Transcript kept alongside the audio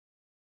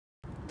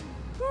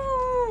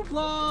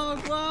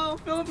vlog. Wow,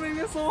 filming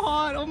is so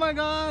hot. Oh my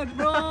god,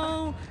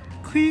 bro.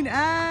 Clean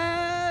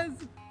as.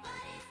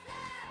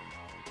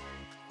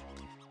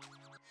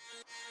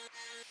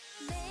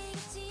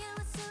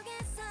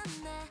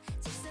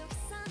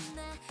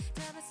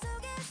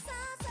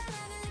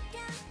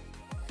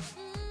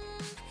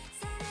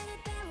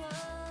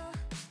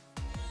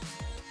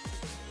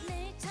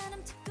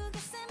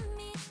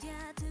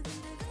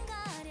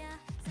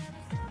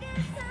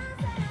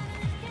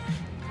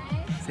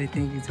 Say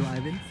thank you to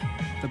Ivan,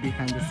 the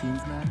behind the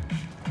scenes man,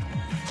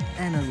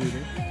 and a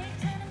leader.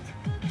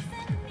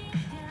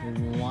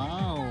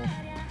 Wow.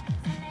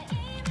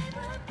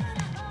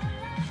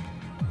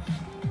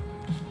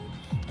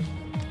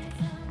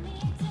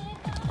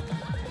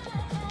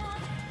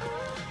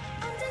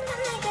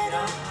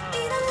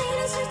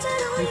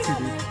 Hey,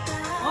 Tiddy.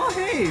 Oh,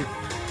 hey!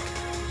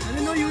 I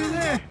didn't know you were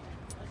there.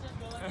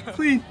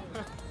 Clean.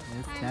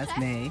 That's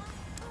May.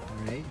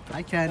 Alright.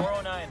 Hi, Ken.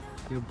 409.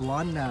 You're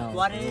blonde now.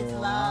 What is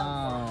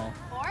love?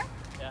 4?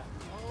 Yeah.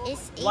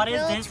 It's What is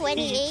April this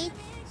 28th,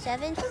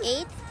 7th,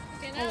 8th,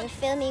 and we're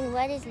filming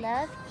What is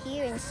Love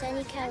here in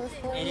sunny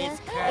California.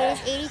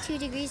 It is 82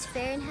 degrees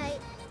Fahrenheit,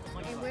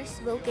 and we're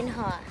smoking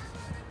hot.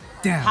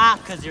 Damn. Hot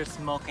because you're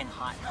smoking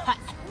hot.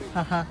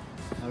 Haha.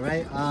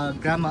 Alright,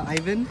 Grandma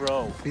Ivan.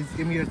 Bro, Please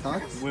give me your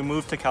thoughts. we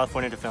moved to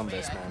California to film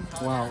this, man.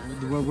 Wow,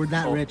 we're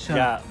that rich, huh?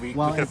 Yeah, we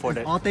wow, can afford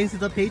it's it. all thanks to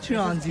the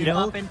Patreons, you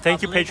know?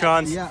 Thank you,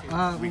 Patrons.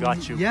 Yeah, we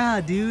got you. Yeah,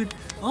 dude.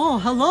 Oh,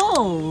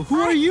 hello. Who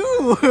are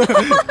you?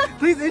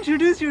 Please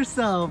introduce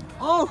yourself.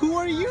 Oh, who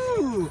are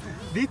you?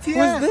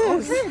 BTS.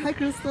 Who's this? Okay, hi,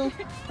 Crystal.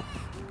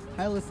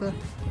 Hi, Alyssa.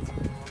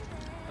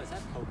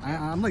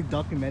 I'm like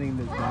documenting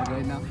this vlog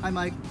right now. Hi,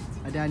 Mike.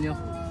 Hi, Daniel.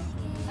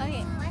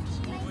 Okay.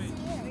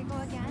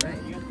 Right.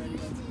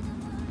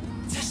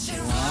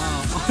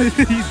 Wow.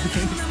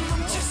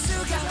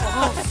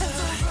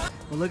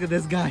 Oh, look at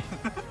this guy.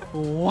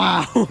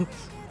 Wow.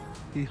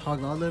 He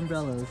hogged all the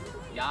umbrellas.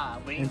 Yeah,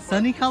 In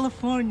sunny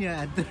California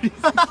at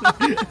 36.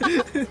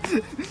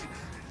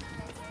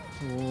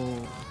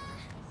 Whoa.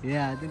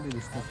 Yeah, I think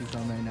there's stuff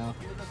on right now.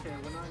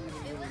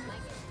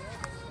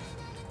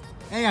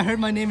 Hey, I heard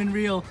my name in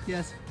Rio.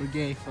 Yes, we're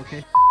gay,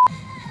 okay?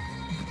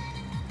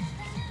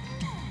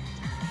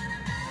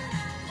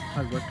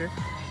 Hard worker,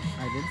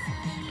 Ivan,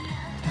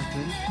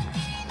 Catherine,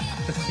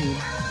 Christine,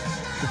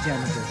 the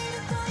janitor.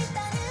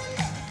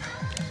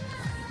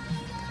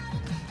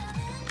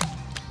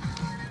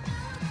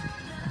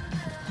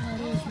 That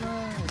is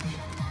nice.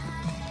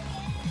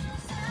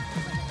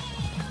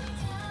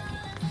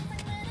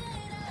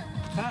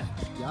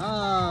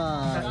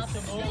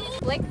 Yes.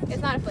 Flick?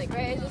 It's not a flick,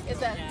 right?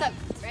 It's a tug,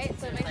 right?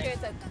 So make sure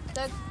it's a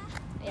tug.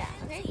 Yeah,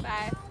 okay. 5,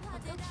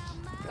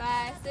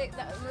 5, 6,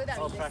 move that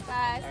music.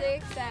 5,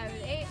 6, 7,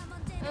 8.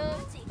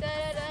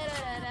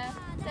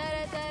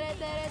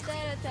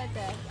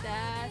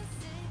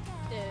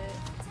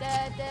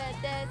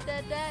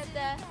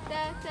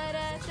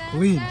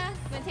 Clean.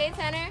 Maintain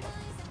center.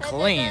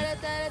 Clean.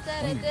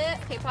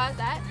 Okay, pause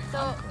that.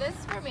 So this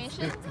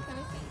formation, let me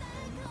see.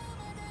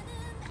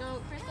 So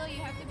Crystal,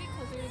 you have to be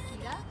closer to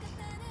Kita.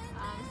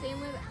 Same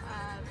with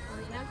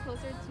Alina,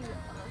 closer to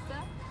Alyssa.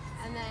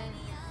 And then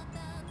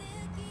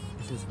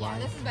This is yeah, why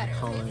this is better. I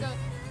call Okay, her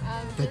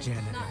so the just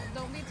janitor.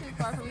 don't be too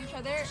far from each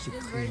other, She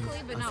just cleans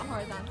vertically but us not up.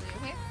 horizontally,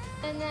 okay?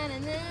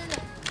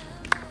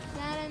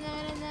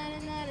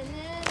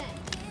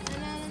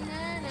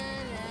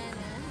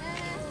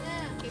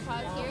 Okay,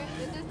 pause here.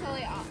 This is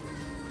totally off.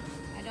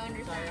 I don't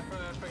understand.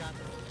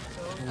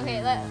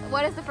 Okay,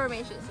 what is the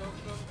formation?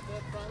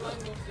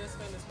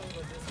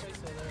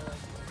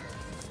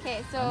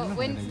 Okay, so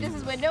when this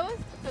is windows,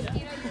 so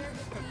Kita,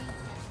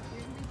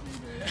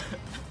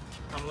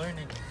 I'm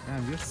learning.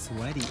 Damn, you're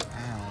sweaty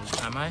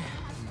as. Am I?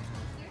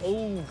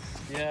 Oh,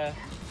 yeah.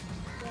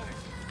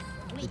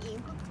 We eat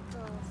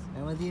popsicles.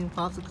 And we're eating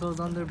popsicles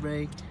on their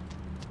break.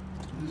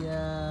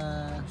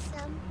 Yeah.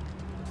 Some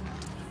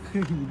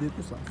You did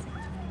this last time.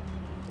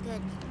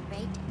 good,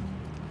 right?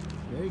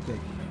 Very good.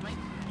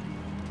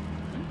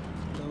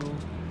 So,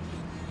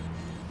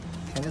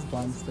 Ken is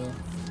blonde still.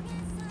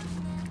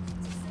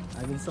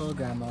 I've been still a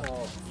grandma.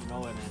 Oh, you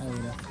know it, How man.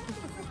 you know?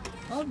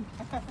 Oh,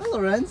 hi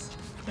Lorenz.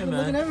 Hey, I'm man.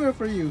 looking everywhere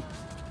for you.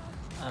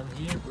 I'm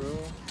here, bro.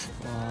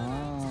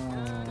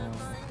 Wow.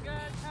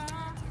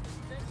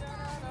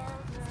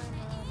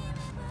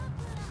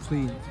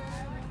 Clean,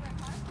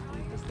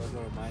 This logo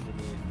reminded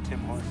me of Tim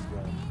Hortons,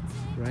 bro.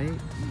 right?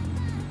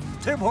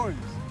 Tim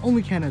Hortons!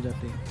 Only Canada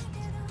thing.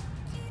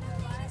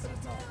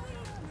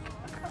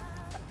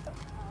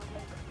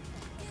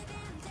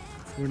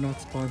 We're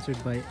not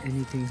sponsored by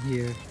anything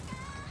here.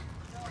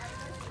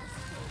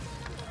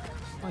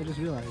 Oh, I just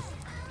realized.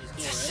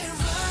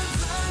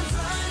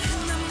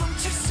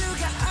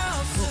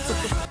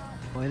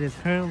 Well, it is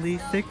currently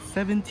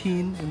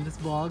 6:17 in this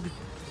vlog.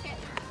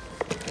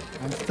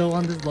 I'm still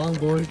on this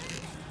longboard.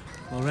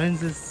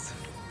 Lorenz is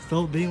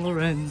still being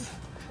Lorenz.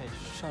 Hey,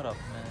 shut up,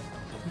 man.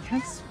 You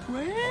can't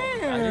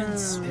swear. I didn't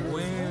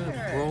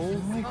swear, bro. Oh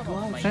my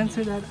god,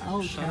 censor that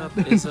out. Shut Cap.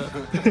 up. It's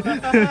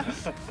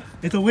a.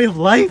 It's a way of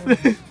life.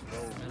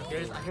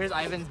 here's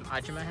Ivan's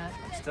Achima hat.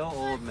 Still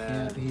old,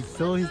 man. Yeah, he's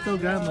still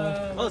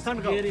grandma. Oh, it's time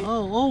to go.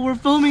 Oh, we're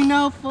filming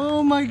now.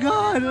 Oh my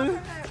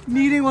God.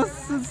 Meeting was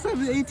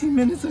 18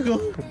 minutes ago.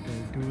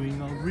 They're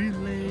doing a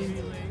relays.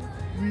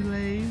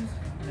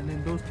 And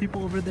then those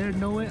people over there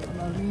know it.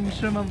 I'm not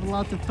sure if I'm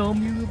allowed to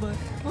film you, but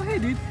oh hey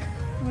dude.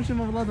 I'm not sure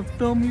if I'm allowed to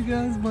film you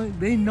guys, but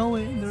they know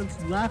it and they're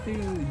just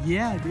laughing.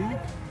 Yeah, dude.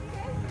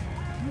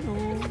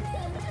 Hello.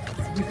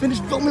 We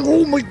finished filming.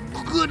 Oh my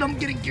God, I'm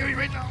getting carried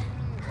right now.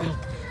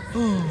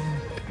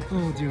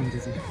 Oh dear, I'm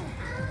dizzy.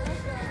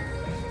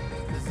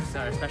 This is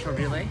our special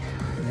relay.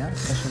 Yeah,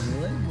 special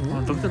relay.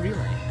 Oh, look the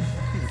relay.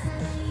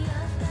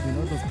 You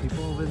know those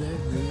people over there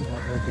doing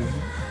that whole thing?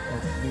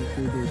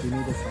 They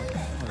need a song.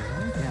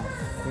 Yeah,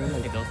 they're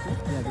like, Hey, those two?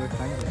 yeah, they're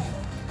kind of.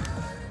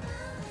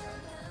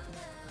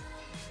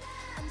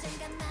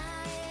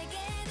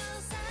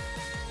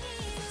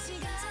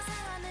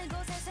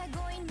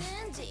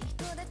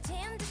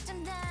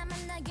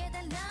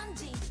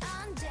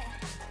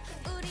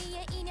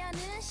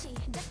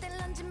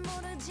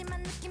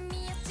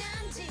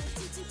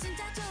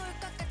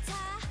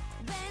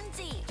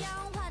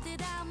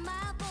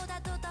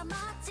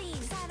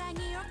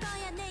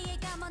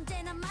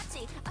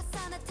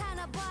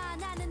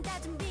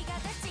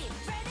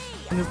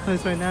 In this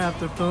place right now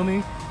after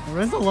filming.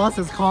 Renzo lost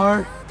his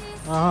car.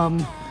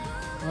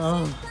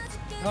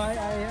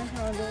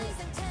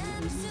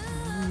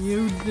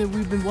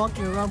 We've been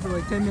walking around for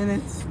like 10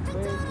 minutes.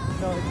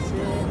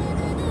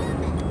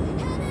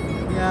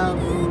 Yeah,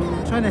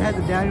 we're trying to head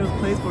to Daniel's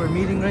place for a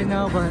meeting right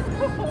now, but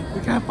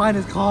we can't find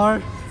his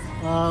car.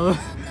 I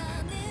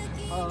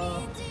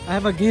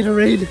have a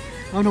Gatorade.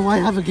 I don't know why I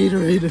have a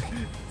Gatorade.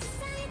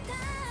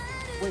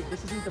 Wait,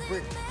 this isn't the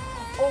bridge.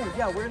 Oh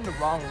yeah, we're in the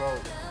wrong road.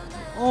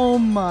 Oh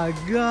my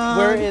God.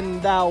 We're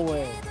in that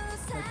way.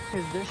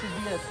 Because there should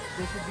be a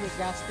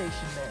gas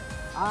station there.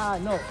 Ah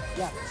no,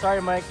 yeah. Sorry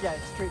Mike, yeah,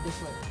 it's straight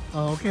this way.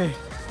 Oh, okay.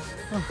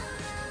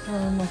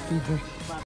 Oh, my feet hurt.